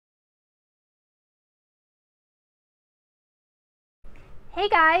Hey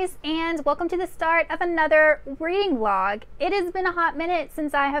guys, and welcome to the start of another reading vlog. It has been a hot minute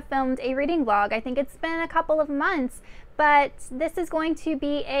since I have filmed a reading vlog. I think it's been a couple of months, but this is going to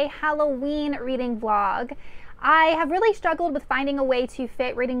be a Halloween reading vlog. I have really struggled with finding a way to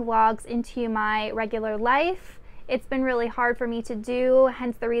fit reading vlogs into my regular life. It's been really hard for me to do,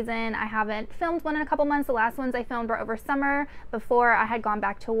 hence the reason I haven't filmed one in a couple months. The last ones I filmed were over summer before I had gone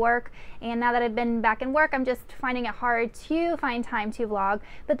back to work, and now that I've been back in work, I'm just finding it hard to find time to vlog.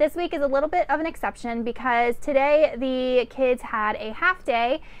 But this week is a little bit of an exception because today the kids had a half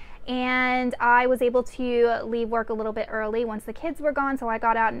day and I was able to leave work a little bit early once the kids were gone, so I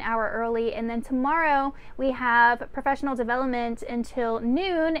got out an hour early. And then tomorrow we have professional development until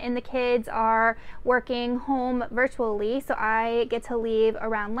noon, and the kids are working home virtually, so I get to leave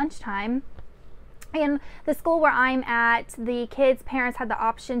around lunchtime. And the school where I'm at, the kids' parents had the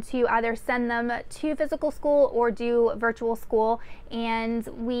option to either send them to physical school or do virtual school, and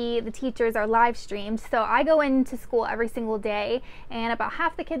the teachers are live streamed. So I go into school every single day, and about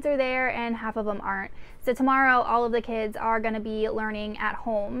half the kids are there and half of them aren't. So tomorrow all of the kids are going to be learning at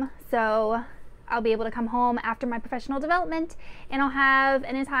home. So I'll be able to come home after my professional development and I'll have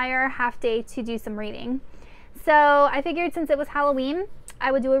an entire half day to do some reading. So I figured since it was Halloween,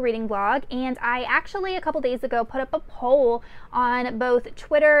 I would do a reading vlog, and I actually a couple days ago put up a poll on both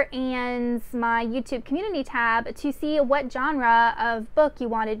Twitter and my YouTube community tab to see what genre of book you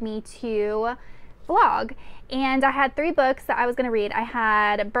wanted me to vlog. And I had 3 books that I was going to read. I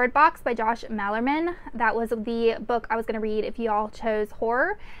had Birdbox by Josh Malerman. That was the book I was going to read if y'all chose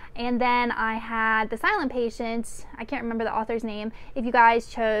horror. And then I had The Silent Patient, I can't remember the author's name, if you guys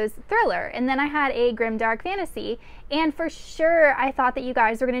chose thriller. And then I had a grimdark fantasy. And for sure I thought that you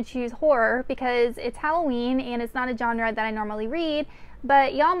guys were going to choose horror because it's Halloween and it's not a genre that I normally read.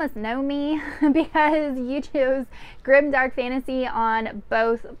 But y'all must know me because you chose grimdark fantasy on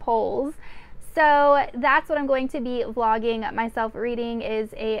both polls. So that's what I'm going to be vlogging myself reading, is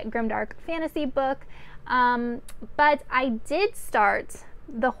a grimdark fantasy book. But I did start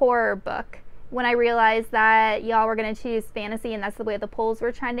the horror book when I realized that y'all were going to choose fantasy and that's the way the polls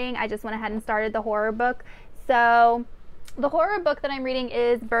were trending. I just went ahead and started the horror book. So the horror book that I'm reading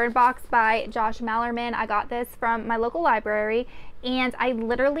is Birdbox by Josh Malerman. I got this from my local library and I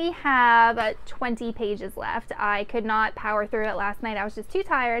literally have 20 pages left. I could not power through it last night. I was just too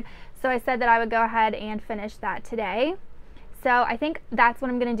tired. So I said that I would go ahead and finish that today. So I think that's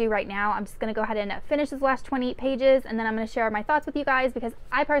what I'm going to do right now. I'm just going to go ahead and finish this last 20 pages and then I'm going to share my thoughts with you guys because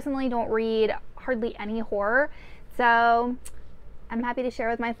I personally don't read hardly any horror. So I'm happy to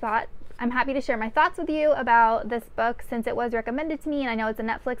share my thoughts with you about this book since it was recommended to me, and I know it's a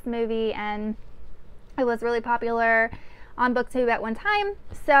Netflix movie and it was really popular on BookTube at one time.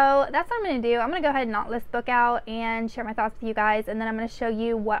 So that's what I'm going to do. I'm going to go ahead and knock this book out and share my thoughts with you guys, and then I'm going to show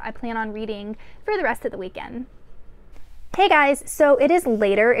you what I plan on reading for the rest of the weekend. Hey guys, so it is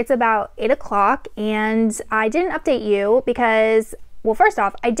later. It's about 8 o'clock and I didn't update you because, well, first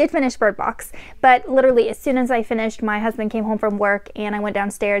off, I did finish Birdbox, but literally as soon as I finished, my husband came home from work and I went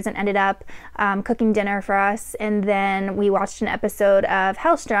downstairs and ended up cooking dinner for us, and then we watched an episode of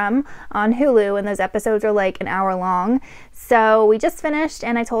Hellstrom on Hulu, and those episodes are like an hour long. So we just finished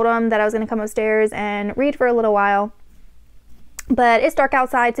and I told him that I was going to come upstairs and read for a little while. But it's dark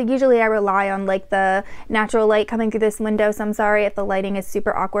outside, so usually I rely on like the natural light coming through this window, so I'm sorry if the lighting is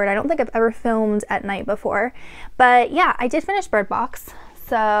super awkward. I don't think I've ever filmed at night before. But yeah, I did finish Birdbox,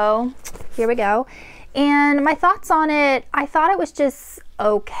 so here we go. And my thoughts on it, I thought it was just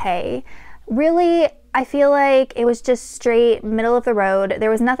okay. Really, I feel like it was just straight middle of the road.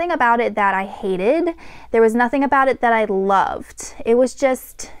 There was nothing about it that I hated. There was nothing about it that I loved. It was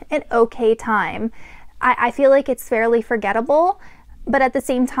just an okay time. I feel like it's fairly forgettable, but at the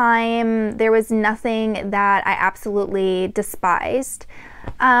same time, there was nothing that I absolutely despised.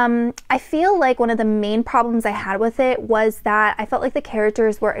 I feel like one of the main problems I had with it was that I felt like the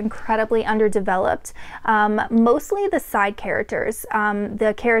characters were incredibly underdeveloped. Mostly the side characters,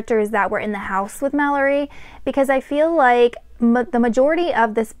 the characters that were in the house with Mallory, because I feel like the majority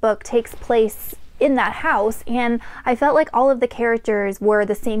of this book takes place in that house, and I felt like all of the characters were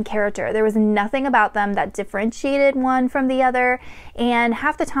the same character. There was nothing about them that differentiated one from the other, and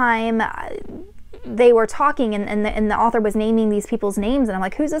half the time they were talking and the author was naming these people's names and I'm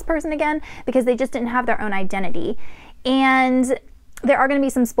like, who's this person again? Because they just didn't have their own identity. And there are going to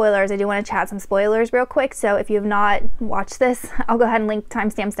be some spoilers. I do want to chat some spoilers real quick, so if you have not watched this, I'll go ahead and link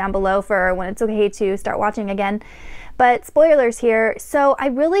timestamps down below for when it's okay to start watching again. But spoilers here. So I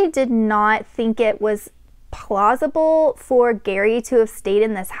really did not think it was plausible for Gary to have stayed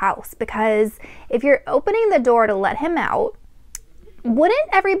in this house, because if you're opening the door to let him out, wouldn't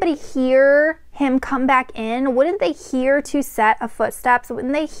everybody hear him come back in? Wouldn't they hear two set of footsteps?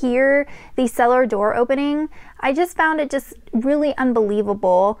 Wouldn't they hear the cellar door opening? I just found it just really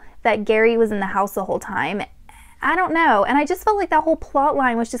unbelievable that Gary was in the house the whole time. I don't know. And I just felt like that whole plot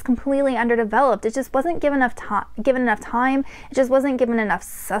line was just completely underdeveloped. It just wasn't given enough time. It just wasn't given enough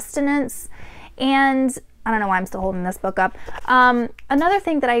sustenance. And I don't know why I'm still holding this book up. Another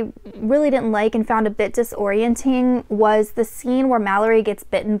thing that I really didn't like and found a bit disorienting was the scene where Mallory gets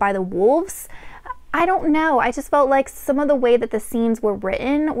bitten by the wolves. I don't know. I just felt like some of the way that the scenes were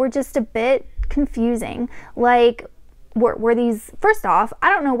written were just a bit confusing. Like, were these, first off, I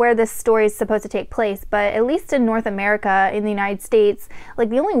don't know where this story is supposed to take place, but at least in North America, in the United States, like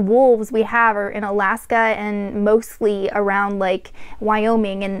the only wolves we have are in Alaska and mostly around like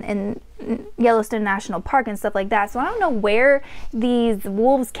Wyoming and Yellowstone National Park and stuff like that. So I don't know where these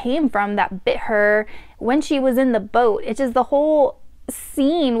wolves came from that bit her when she was in the boat. It's just the whole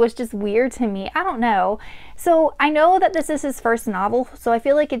scene was just weird to me. I don't know. So I know that this is his first novel, so I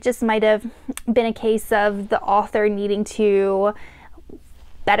feel like it just might have been a case of the author needing to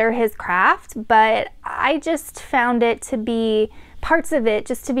better his craft, but I just found it to be, parts of it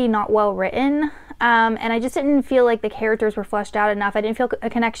just to be not well written. And I just didn't feel like the characters were fleshed out enough. I didn't feel a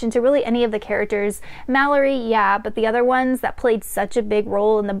connection to really any of the characters. Mallory, yeah, but the other ones that played such a big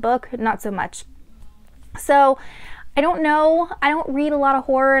role in the book, not so much. So I don't know. I don't read a lot of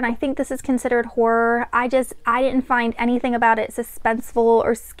horror, and I think this is considered horror. I didn't find anything about it suspenseful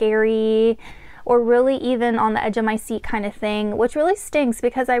or scary or really even on the edge of my seat kind of thing, which really stinks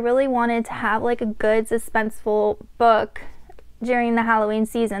because I really wanted to have like a good suspenseful book during the Halloween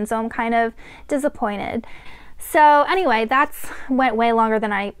season, so I'm kind of disappointed. So anyway, that's went way longer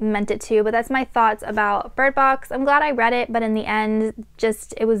than I meant it to, but that's my thoughts about Birdbox. I'm glad I read it, but in the end,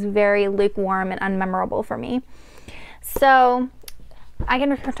 just it was very lukewarm and unmemorable for me. So I can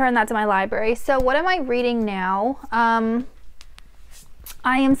return that to my library. So what am I reading now?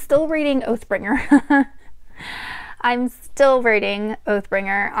 I am still reading Oathbringer. I'm still reading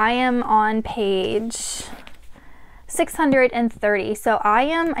Oathbringer. I am on page 630. So I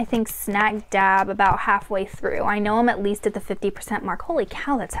am, I think, smack dab about halfway through. I know I'm at least at the 50% mark. Holy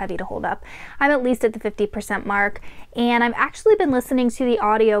cow, that's heavy to hold up. I'm at least at the 50% mark, and I've actually been listening to the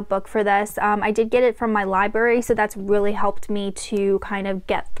audio book for this. I did get it from my library, so that's really helped me to kind of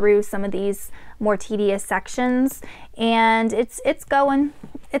get through some of these more tedious sections, and it's going.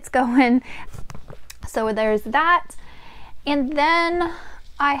 So there's that. And then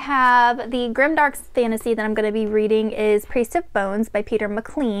I have the grimdark fantasy that I'm going to be reading is Priest of Bones by Peter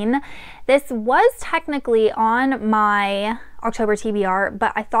McLean. This was technically on my October TBR,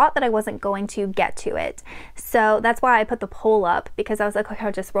 but I thought that I wasn't going to get to it. So that's why I put the poll up, because I was like, okay,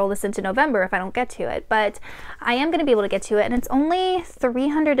 I'll just roll this into November if I don't get to it. But I am going to be able to get to it, and it's only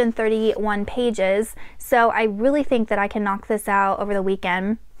 331 pages. So I really think that I can knock this out over the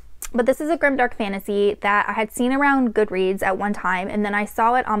weekend. But this is a grimdark fantasy that I had seen around Goodreads at one time, and then I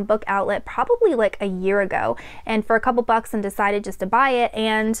saw it on Book Outlet probably like a year ago, and for a couple bucks, and decided just to buy it.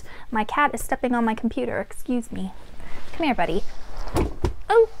 And my cat is stepping on my computer. Excuse me. Come here, buddy.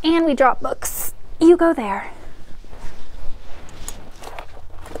 Oh, and we dropped books. You go there.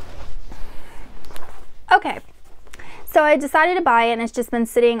 Okay. So I decided to buy it, and it's just been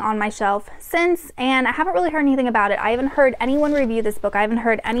sitting on my shelf since, and I haven't really heard anything about it. I haven't heard anyone review this book. I haven't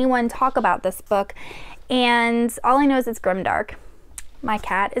heard anyone talk about this book, and all I know is it's grimdark. My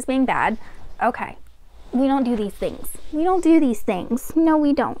cat is being bad. Okay. We don't do these things. We don't do these things. No,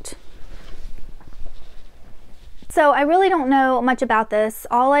 we don't. So I really don't know much about this.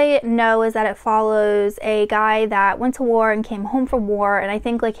 All I know is that it follows a guy that went to war and came home from war, and I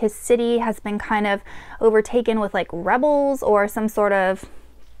think like his city has been kind of overtaken with like rebels or some sort of,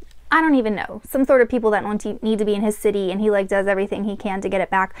 I don't even know, some sort of people that don't need to be in his city, and he like does everything he can to get it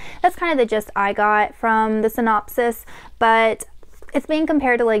back. That's kind of the gist I got from the synopsis, but it's being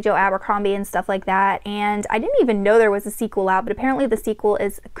compared to like Joe Abercrombie and stuff like that, and I didn't even know there was a sequel out, but apparently the sequel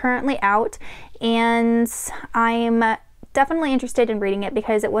is currently out, and I'm definitely interested in reading it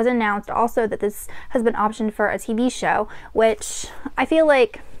because it was announced also that this has been optioned for a TV show, which I feel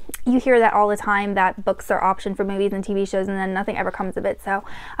like you hear that all the time, that books are optioned for movies and TV shows and then nothing ever comes of it. So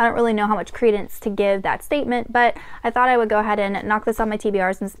I don't really know how much credence to give that statement, but I thought I would go ahead and knock this on my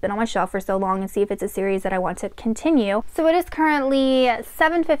TBR since it's been on my shelf for so long and see if it's a series that I want to continue. So it is currently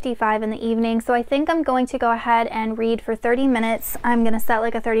 7:55 in the evening, so I think I'm going to go ahead and read for 30 minutes. I'm going to set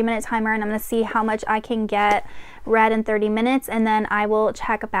like a 30-minute timer, and I'm going to see how much I can get read in 30 minutes, and then I will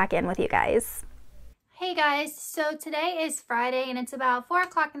check back in with you guys. Hey guys, so today is Friday and it's about 4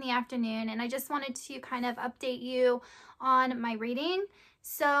 o'clock in the afternoon, and I just wanted to kind of update you on my reading.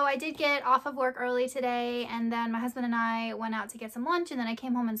 So I did get off of work early today, and then my husband and I went out to get some lunch, and then I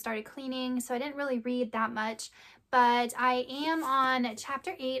came home and started cleaning, so I didn't really read that much. But I am on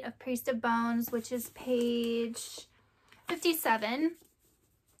chapter 8 of Priest of Bones, which is page 57.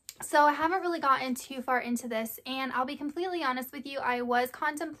 So I haven't really gotten too far into this, and I'll be completely honest with you, I was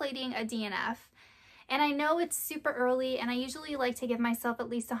contemplating a DNF. And I know it's super early, and I usually like to give myself at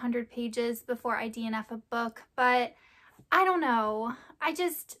least 100 pages before I DNF a book, but I don't know.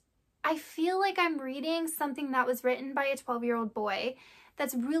 I feel like I'm reading something that was written by a 12-year-old boy.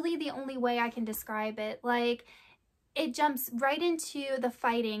 That's really the only way I can describe it. Like, it jumps right into the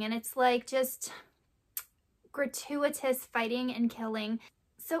fighting, and it's like just gratuitous fighting and killing.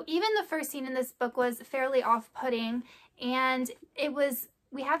 So even the first scene in this book was fairly off-putting, and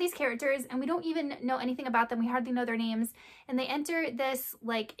we have these characters and we don't even know anything about them. We hardly know their names. And they enter this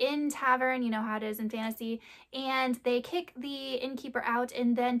like inn tavern, you know how it is in fantasy, and they kick the innkeeper out,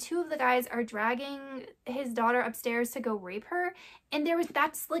 and then two of the guys are dragging his daughter upstairs to go rape her. And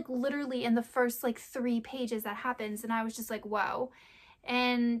that's like literally in the first like 3 pages that happens, and I was just like, whoa.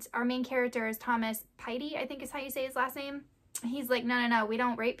 And our main character is Thomas Piety, I think is how you say his last name. He's like, no, we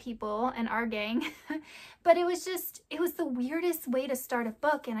don't rape people in our gang. But it was the weirdest way to start a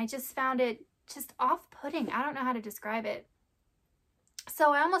book, and I just found it just off-putting. I don't know how to describe it.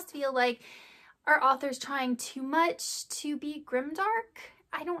 So I almost feel like our author's trying too much to be grimdark.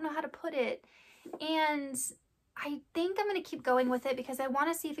 I don't know how to put it. And I think I'm going to keep going with it because I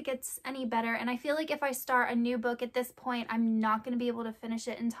want to see if it gets any better. And I feel like if I start a new book at this point, I'm not going to be able to finish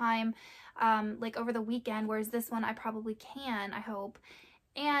it in time, like over the weekend, whereas this one I probably can, I hope.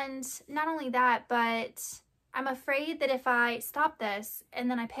 And not only that, but I'm afraid that if I stop this and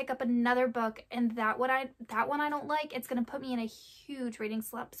then I pick up another book and that one I don't like, it's going to put me in a huge reading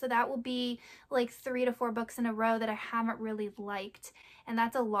slump. So that will be like 3 to 4 books in a row that I haven't really liked. And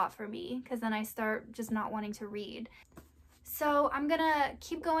that's a lot for me because then I start just not wanting to read. So I'm going to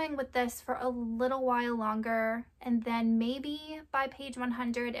keep going with this for a little while longer, and then maybe by page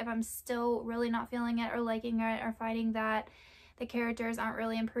 100, if I'm still really not feeling it or liking it or finding that the characters aren't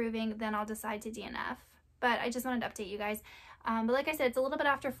really improving, then I'll decide to DNF. But I just wanted to update you guys. But like I said, it's a little bit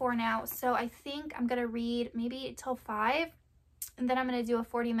after 4 now, so I think I'm going to read maybe till 5, and then I'm going to do a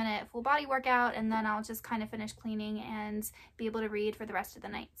 40-minute full body workout, and then I'll just kind of finish cleaning and be able to read for the rest of the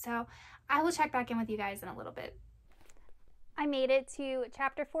night. So I will check back in with you guys in a little bit. I made it to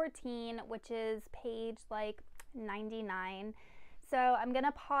chapter 14, which is page like 99. So I'm going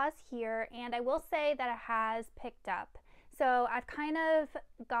to pause here, and I will say that it has picked up. So I've kind of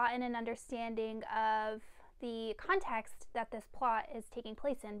gotten an understanding of the context that this plot is taking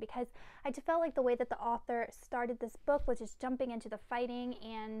place in, because I just felt like the way that the author started this book was just jumping into the fighting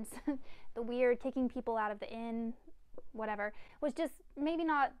and the weird kicking people out of the inn, whatever, was just maybe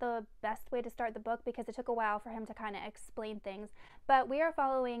not the best way to start the book, because it took a while for him to kind of explain things. But we are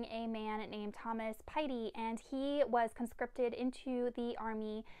following a man named Thomas Piety, and he was conscripted into the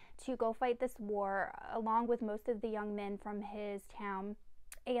army to go fight this war along with most of the young men from his town.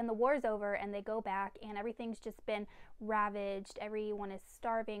 And the war's over, and they go back, and everything's just been ravaged. Everyone is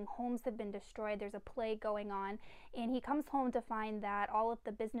starving. Homes have been destroyed. There's a plague going on. And he comes home to find that all of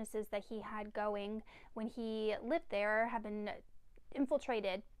the businesses that he had going when he lived there have been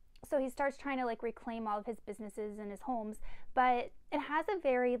infiltrated. So he starts trying to like reclaim all of his businesses and his homes, but it has a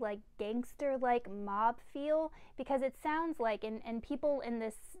very like gangster-like mob feel, because it sounds like, and people in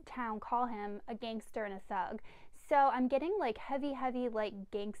this town call him a gangster and a thug. So I'm getting like heavy like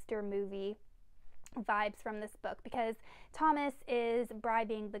gangster movie vibes from this book, because Thomas is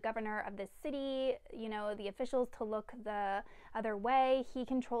bribing the governor of this city, you know, the officials, to look the other way. He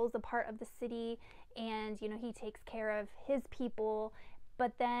controls a part of the city, and you know, he takes care of his people.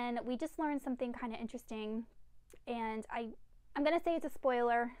 But then we just learned something kind of interesting, and I'm gonna say it's a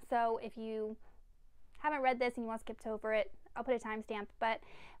spoiler, so if you haven't read this and you want to skip over it, I'll put a timestamp. But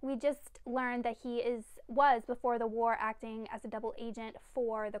we just learned that he was before the war acting as a double agent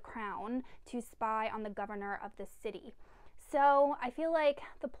for the crown to spy on the governor of the city. So I feel like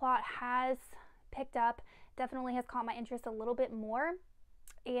the plot has picked up, definitely has caught my interest a little bit more,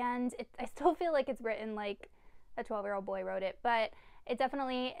 and I still feel like it's written like a 12-year-old boy wrote it, but it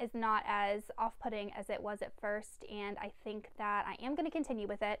definitely is not as off-putting as it was at first, and I think that I am going to continue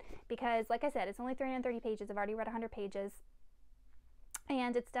with it because, like I said, it's only 330 pages. I've already read 100 pages,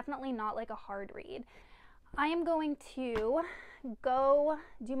 and it's definitely not like a hard read. I am going to go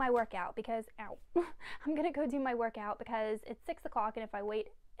do my workout because, ow, I'm going to go do my workout because it's 6 o'clock, and if I wait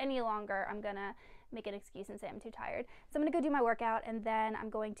any longer, I'm going to make an excuse and say I'm too tired. So I'm gonna go do my workout, and then I'm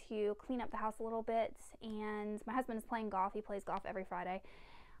going to clean up the house a little bit. And my husband is playing golf. He plays golf every Friday.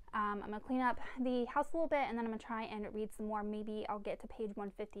 I'm gonna clean up the house a little bit, and then I'm gonna try and read some more. Maybe I'll get to page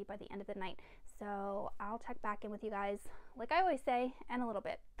 150 by the end of the night. So I'll check back in with you guys, like I always say, in a little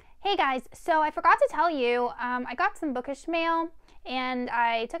bit. Hey guys, so I forgot to tell you, I got some bookish mail, and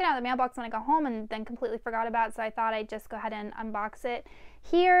I took it out of the mailbox when I got home and then completely forgot about it, so I thought I'd just go ahead and unbox it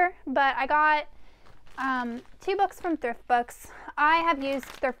here. But I got 2 books from Thrift Books. I have used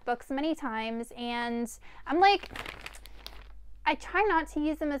Thrift Books many times, and I'm like, I try not to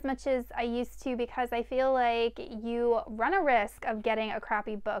use them as much as I used to, because I feel like you run a risk of getting a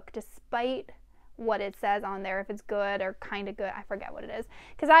crappy book despite what it says on there, if it's good or kind of good. I forget what it is,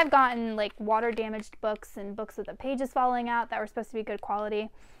 because I've gotten like water damaged books and books with the pages falling out that were supposed to be good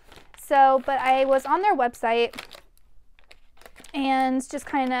quality. So, but I was on their website and just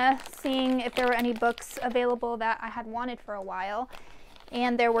kind of seeing if there were any books available that I had wanted for a while,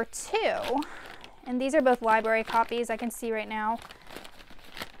 and there were 2, and these are both library copies. I can see right now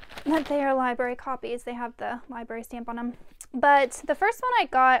that they are library copies. They have the library stamp on them. But the first one I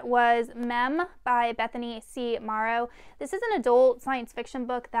got was Mem by Bethany C. Morrow. This is an adult science fiction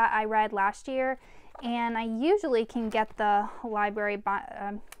book that I read last year, and I usually can get the library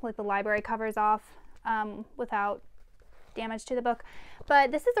like the library covers off without damage to the book.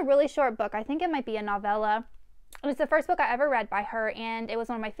 But this is a really short book. I think it might be a novella. It was the first book I ever read by her, and it was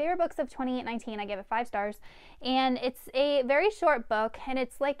one of my favorite books of 2019. I gave it 5 stars. And it's a very short book, and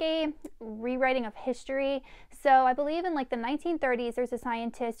it's like a rewriting of history. So I believe in like the 1930s, there's a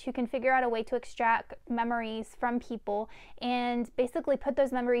scientist who can figure out a way to extract memories from people and basically put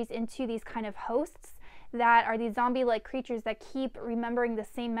those memories into these kind of hosts that are these zombie-like creatures that keep remembering the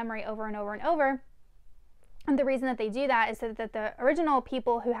same memory over and over and over. And the reason that they do that is so that the original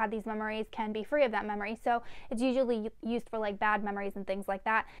people who had these memories can be free of that memory. So it's usually used for like bad memories and things like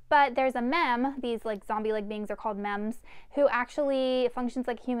that. But there's a mem, these like zombie-like beings are called mems, who actually functions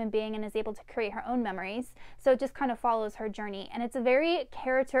like a human being and is able to create her own memories. So it just kind of follows her journey. And it's a very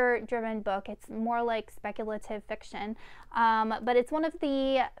character-driven book. It's more like speculative fiction. But it's one of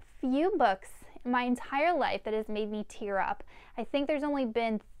the few books in my entire life that has made me tear up. I think there's only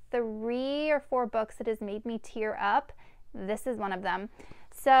been 3 or 4 books that has made me tear up. This is one of them.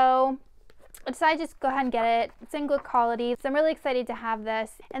 So I decided to just go ahead and get it. It's in good quality, so I'm really excited to have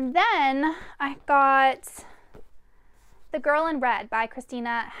this. And then I got The Girl in Red by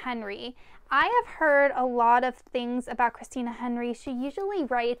Christina Henry. I have heard a lot of things about Christina Henry. She usually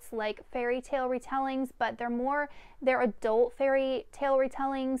writes like fairy tale retellings, but they're adult fairy tale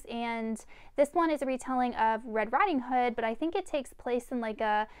retellings, and this one is a retelling of Red Riding Hood, but I think it takes place in like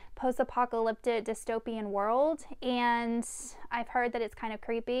a post-apocalyptic dystopian world, and I've heard that it's kind of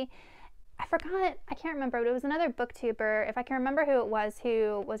creepy. I can't remember, but it was another booktuber. If I can remember who it was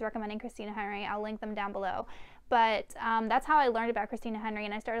who was recommending Christina Henry, I'll link them down below. But that's how I learned about Christina Henry,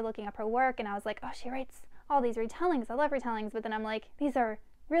 and I started looking up her work, and I was like, oh, she writes all these retellings. I love retellings. But then I'm like, these are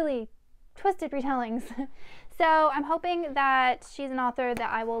really twisted retellings. So I'm hoping that she's an author that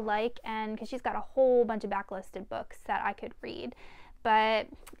I will like, and because she's got a whole bunch of backlisted books that I could read. But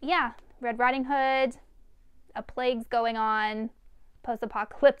yeah, Red Riding Hood, a plague's going on,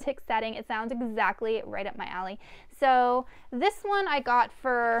 post-apocalyptic setting. It sounds exactly right up my alley. So this one I got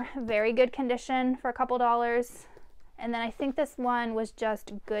for very good condition for a couple dollars, and then I think this one was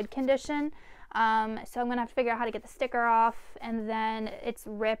just good condition. So I'm gonna have to figure out how to get the sticker off, and then it's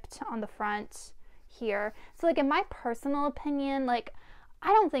ripped on the front here. So like in my personal opinion, like I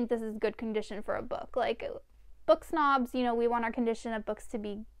don't think this is good condition for a book. Like book snobs, you know, we want our condition of books to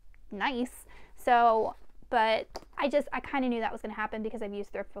be nice. So but I kind of knew that was going to happen because I've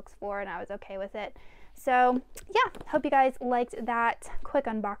used Thrift Books before and I was okay with it. So yeah, hope you guys liked that quick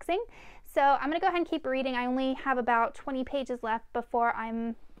unboxing. So I'm going to go ahead and keep reading. I only have about 20 pages left before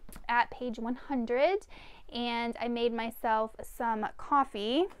I'm at page 100, and I made myself some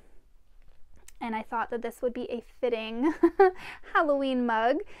coffee, and I thought that this would be a fitting Halloween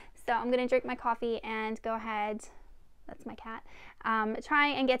mug. So I'm going to drink my coffee and go ahead, that's my cat, try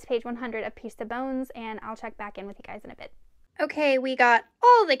and get to page 100 of Piece to Bones, and I'll check back in with you guys in a bit. Okay, we got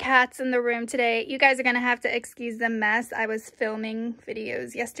all the cats in the room today. You guys are going to have to excuse the mess. I was filming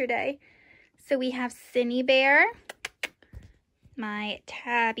videos yesterday. So we have Cinny Bear, my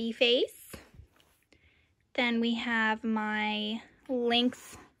Tabby Face. Then we have my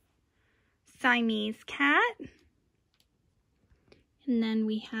Lynx Siamese cat. And then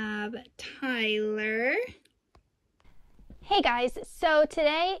we have Tyler. Hey guys, so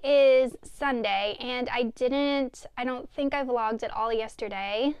today is Sunday, and I don't think I vlogged at all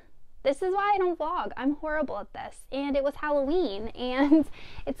yesterday. This is why I don't vlog. I'm horrible at this. And it was Halloween, and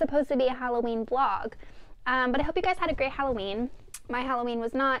it's supposed to be a Halloween vlog. But I hope you guys had a great Halloween. My Halloween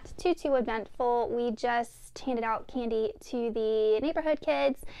was not too eventful. We just handed out candy to the neighborhood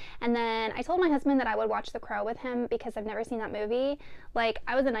kids, and then I told my husband that I would watch The Crow with him because I've never seen that movie. Like,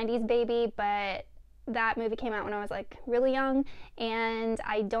 I was a 90s baby, but that movie came out when I was like really young, and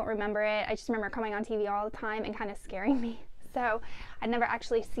I don't remember it. I just remember it coming on TV all the time and kind of scaring me. So I'd never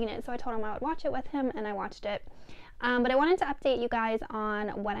actually seen it, so I told him I would watch it with him, and I watched it. But I wanted to update you guys on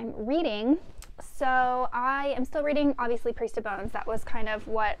what I'm reading. So I am still reading, obviously, Priest of Bones. That was kind of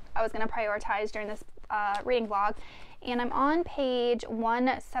what I was going to prioritize during this reading vlog. And I'm on page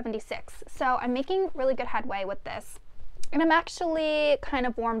 176. So I'm making really good headway with this. And I'm actually kind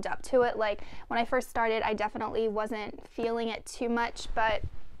of warmed up to it. Like, when I first started, I definitely wasn't feeling it too much, but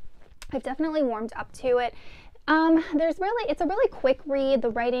I've definitely warmed up to it. It's a really quick read. The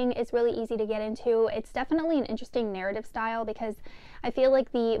writing is really easy to get into. It's definitely an interesting narrative style because I feel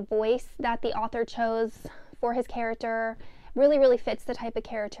like the voice that the author chose for his character really fits the type of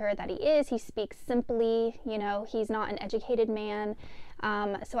character that he is. He speaks simply, you know, he's not an educated man.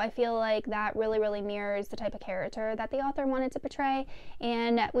 So I feel like that really mirrors the type of character that the author wanted to portray.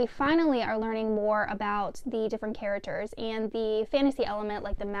 And we finally are learning more about the different characters, and the fantasy element,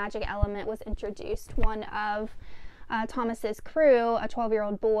 like the magic element, was introduced. One of Thomas's crew, a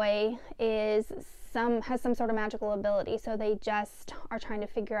 12-year-old boy, has some sort of magical ability, so they just are trying to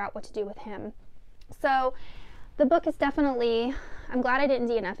figure out what to do with him. So the book is definitely, I'm glad I didn't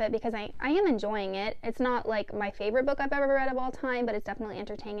DNF it because I am enjoying it. It's not like my favorite book I've ever read of all time, but it's definitely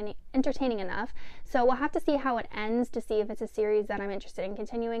entertaining enough. So we'll have to see how it ends to see if it's a series that I'm interested in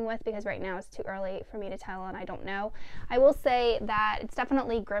continuing with, because right now it's too early for me to tell and I don't know. I will say that it's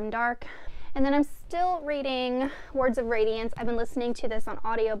definitely grimdark. And then I'm still reading Words of Radiance. I've been listening to this on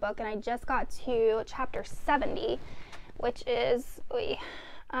audiobook, and I just got to chapter 70, which is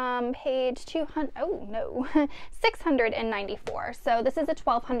page 694. So this is a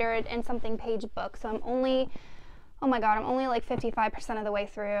 1200 and something page book. So I'm only, oh my god, I'm only like 55% of the way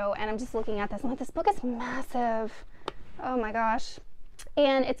through, and I'm just looking at this. I'm like, this book is massive. Oh my gosh.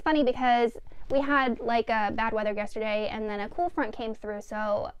 And it's funny because we had like a bad weather yesterday, and then a cool front came through,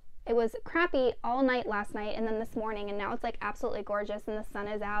 so it was crappy all night last night and then this morning, and now it's like absolutely gorgeous and the sun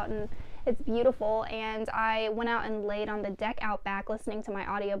is out and it's beautiful. And I went out and laid on the deck out back listening to my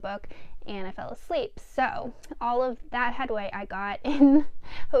audiobook, and I fell asleep. So all of that headway I got in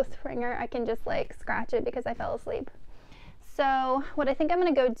Oathbringer, I can just like scratch it because I fell asleep. So what I think I'm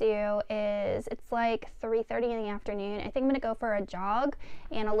gonna go do is, it's like 3:30 in the afternoon. I think I'm gonna go for a jog,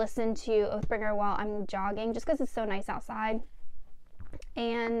 and I'll listen to Oathbringer while I'm jogging just because it's so nice outside.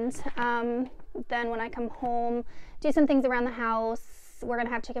 And then when I come home, do some things around the house. We're gonna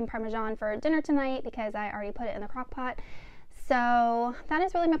have chicken parmesan for dinner tonight because I already put it in the crock pot. So that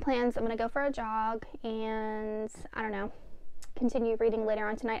is really my plans. I'm gonna go for a jog, and I don't know, continue reading later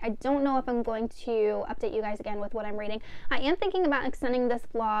on tonight. I don't know if I'm going to update you guys again with what I'm reading. I am thinking about extending this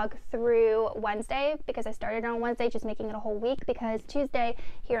vlog through Wednesday because I started on Wednesday, just making it a whole week, because Tuesday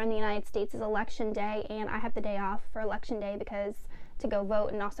here in the United States is election day, and I have the day off for election day because to go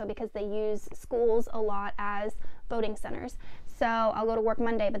vote, and also because they use schools a lot as voting centers. So I'll go to work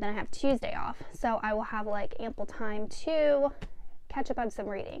Monday, but then I have Tuesday off. So I will have like ample time to catch up on some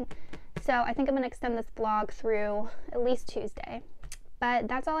reading. So I think I'm going to extend this vlog through at least Tuesday. But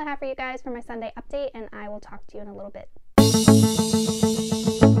that's all I have for you guys for my Sunday update, and I will talk to you in a little bit.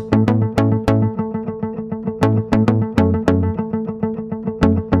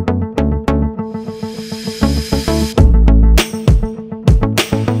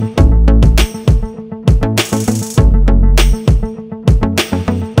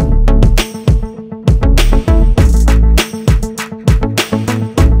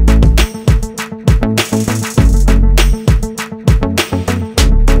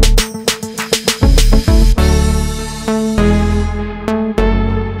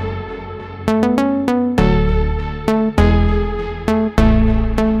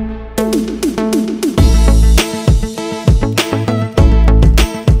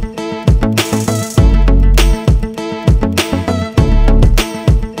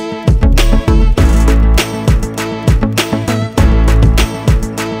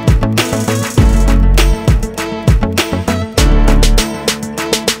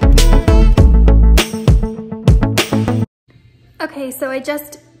 Okay, so I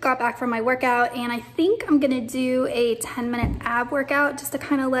just got back from my workout, and I think I'm gonna do a 10-minute ab workout just to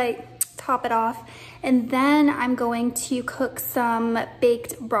kind of like top it off. And then I'm going to cook some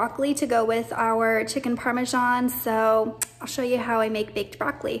baked broccoli to go with our chicken parmesan. So I'll show you how I make baked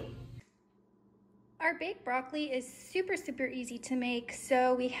broccoli. Our baked broccoli is super easy to make.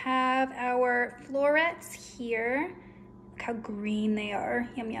 So we have our florets here. Look how green they are,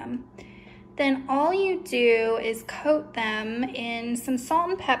 yum yum. Then all you do is coat them in some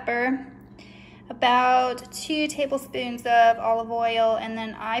salt and pepper, about 2 tablespoons of olive oil, and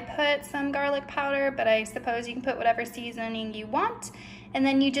then I put some garlic powder, but I suppose you can put whatever seasoning you want. And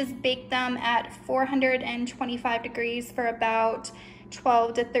then you just bake them at 425 degrees for about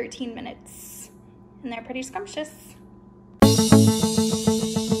 12 to 13 minutes. And they're pretty scrumptious.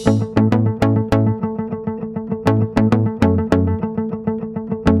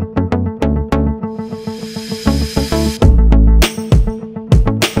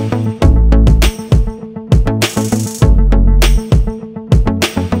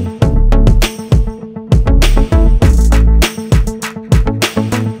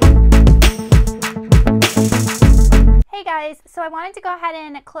 So I wanted to go ahead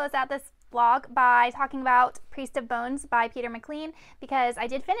and close out this vlog by talking about Priest of Bones by Peter McLean, because I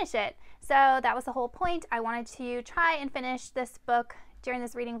did finish it. So that was the whole point. I wanted to try and finish this book during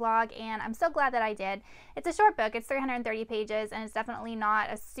this reading vlog, and I'm so glad that I did. It's a short book, it's 330 pages, and it's definitely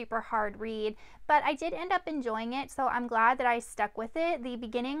not a super hard read, but I did end up enjoying it, so I'm glad that I stuck with it. The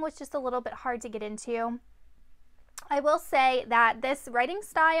beginning was just a little bit hard to get into. I will say that this writing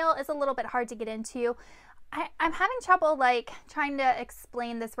style is a little bit hard to get into. I'm having trouble like trying to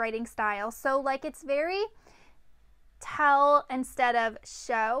explain this writing style. So like it's very tell instead of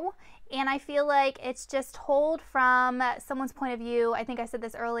show, and I feel like it's just told from someone's point of view. I think I said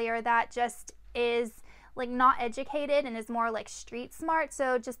this earlier, that just is like not educated and is more like street smart.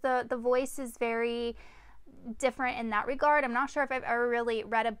 So just the voice is very different in that regard. I'm not sure if I've ever really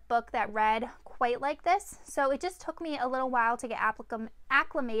read a book that read quite like this, so it just took me a little while to get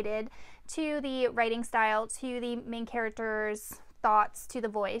acclimated to the writing style, to the main character's thoughts, to the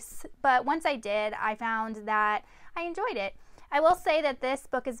voice. But once I did, I found that I enjoyed it. I will say that this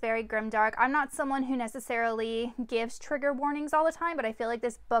book is very grimdark. I'm not someone who necessarily gives trigger warnings all the time, but I feel like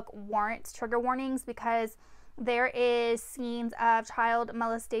this book warrants trigger warnings because there is scenes of child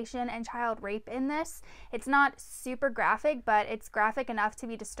molestation and child rape in this. It's not super graphic, but it's graphic enough to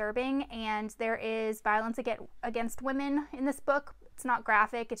be disturbing, and there is violence against women in this book. It's not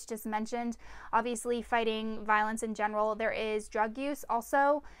graphic, it's just mentioned. Obviously, fighting violence in general. There is drug use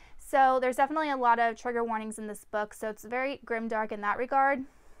also. So there's definitely a lot of trigger warnings in this book, so it's very grimdark in that regard.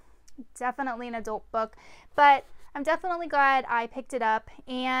 Definitely an adult book, but I'm definitely glad I picked it up,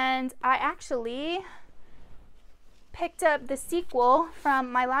 and I actually picked up the sequel from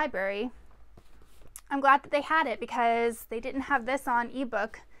my library. I'm glad that they had it because they didn't have this on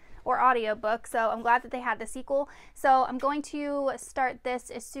ebook or audiobook, so I'm glad that they had the sequel. So I'm going to start this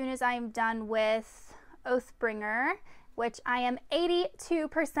as soon as I'm done with Oathbringer, which I am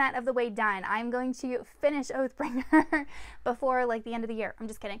 82% of the way done. I'm going to finish Oathbringer before like the end of the year. I'm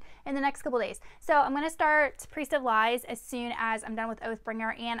just kidding. In the next couple days. So I'm going to start Priest of Lies as soon as I'm done with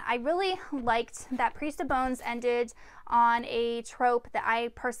Oathbringer, and I really liked that Priest of Bones ended on a trope that I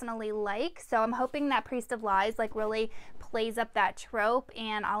personally like. So I'm hoping that Priest of Lies like really plays up that trope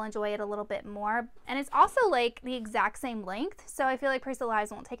and I'll enjoy it a little bit more. And it's also like the exact same length, so I feel like Priest of Lies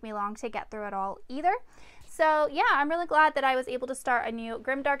won't take me long to get through it all either. So yeah, I'm really glad that I was able to start a new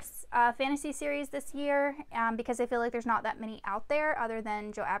grimdark fantasy series this year, because I feel like there's not that many out there other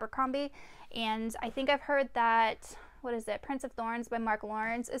than Joe Abercrombie. And I think I've heard that, what is it, Prince of Thorns by Mark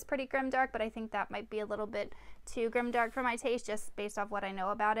Lawrence is pretty grimdark, but I think that might be a little bit too grimdark for my taste just based off what I know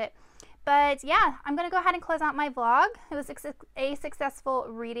about it. But yeah, I'm going to go ahead and close out my vlog. It was a successful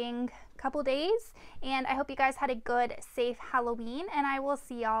reading couple days, and I hope you guys had a good, safe Halloween, and I will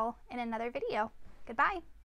see y'all in another video. Goodbye.